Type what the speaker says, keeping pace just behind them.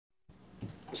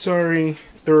Sorry,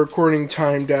 the recording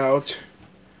timed out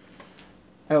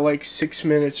at like 6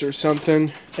 minutes or something.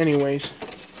 Anyways,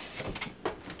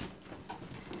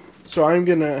 so I'm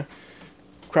gonna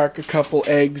crack a couple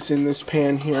eggs in this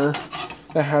pan here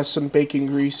that has some bacon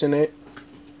grease in it.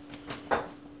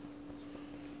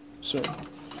 So,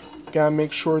 gotta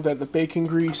make sure that the bacon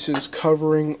grease is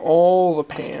covering all the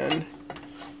pan.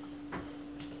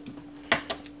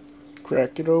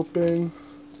 Crack it open.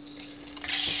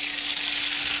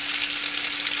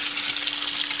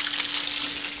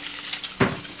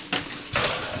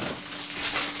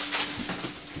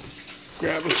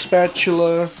 Grab a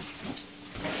spatula.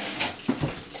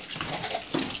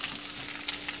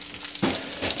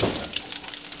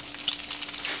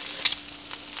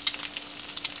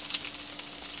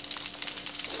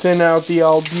 Thin out the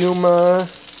albuma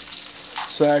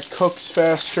so that it cooks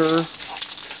faster.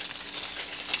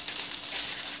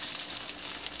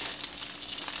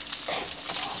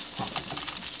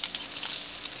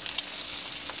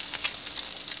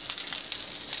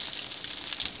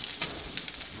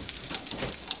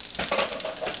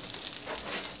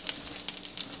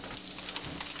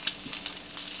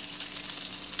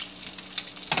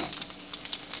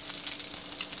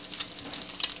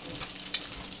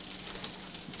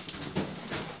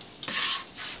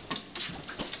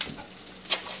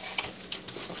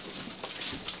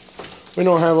 We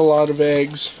don't have a lot of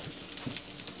eggs.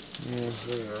 Yes,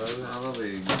 I love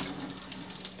eggs.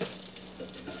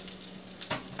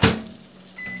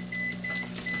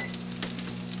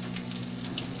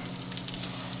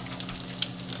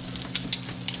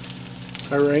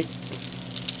 Alright,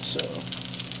 so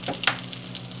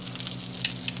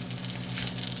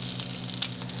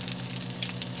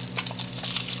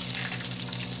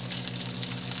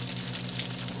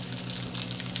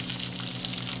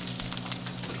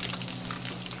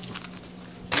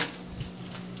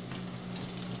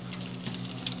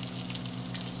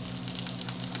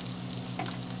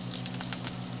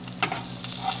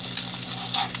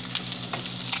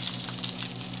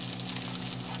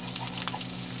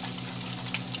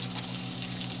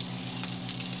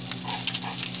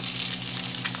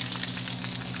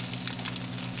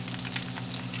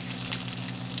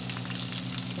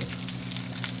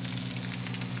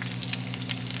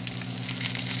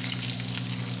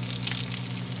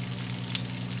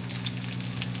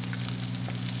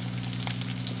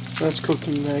that's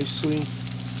cooking nicely.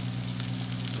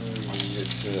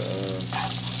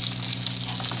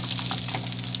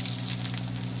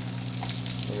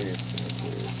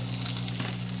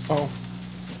 Oh.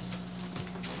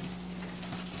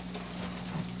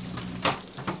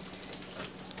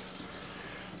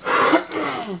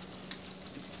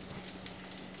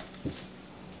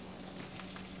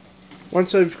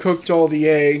 Once I've cooked all the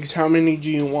eggs, how many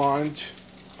do you want?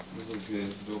 This is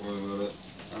good. Don't worry about it.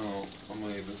 I'm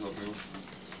gonna eat this up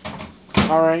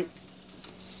now. Alright.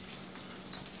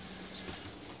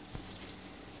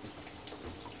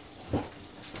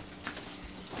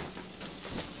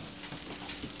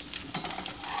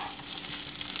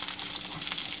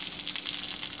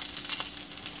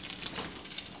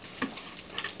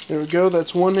 There we go,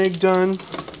 that's one egg done.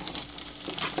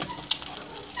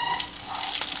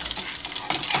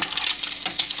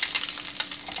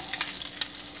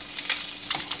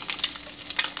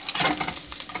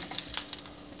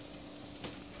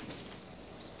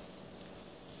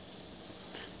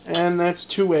 And that's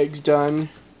 2 eggs done.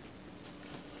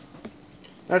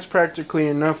 That's practically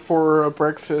enough for a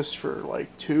breakfast for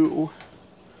like 2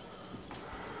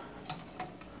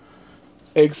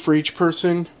 egg for each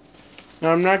person.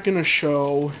 Now I'm not going to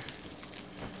show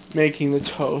making the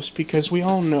toast because we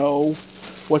all know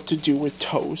what to do with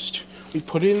toast. We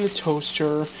put it in the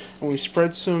toaster and we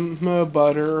spread some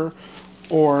butter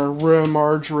or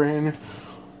margarine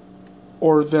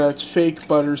or that fake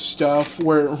butter stuff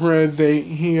where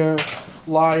they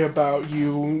lie about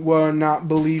you not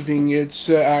believing it's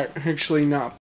actually not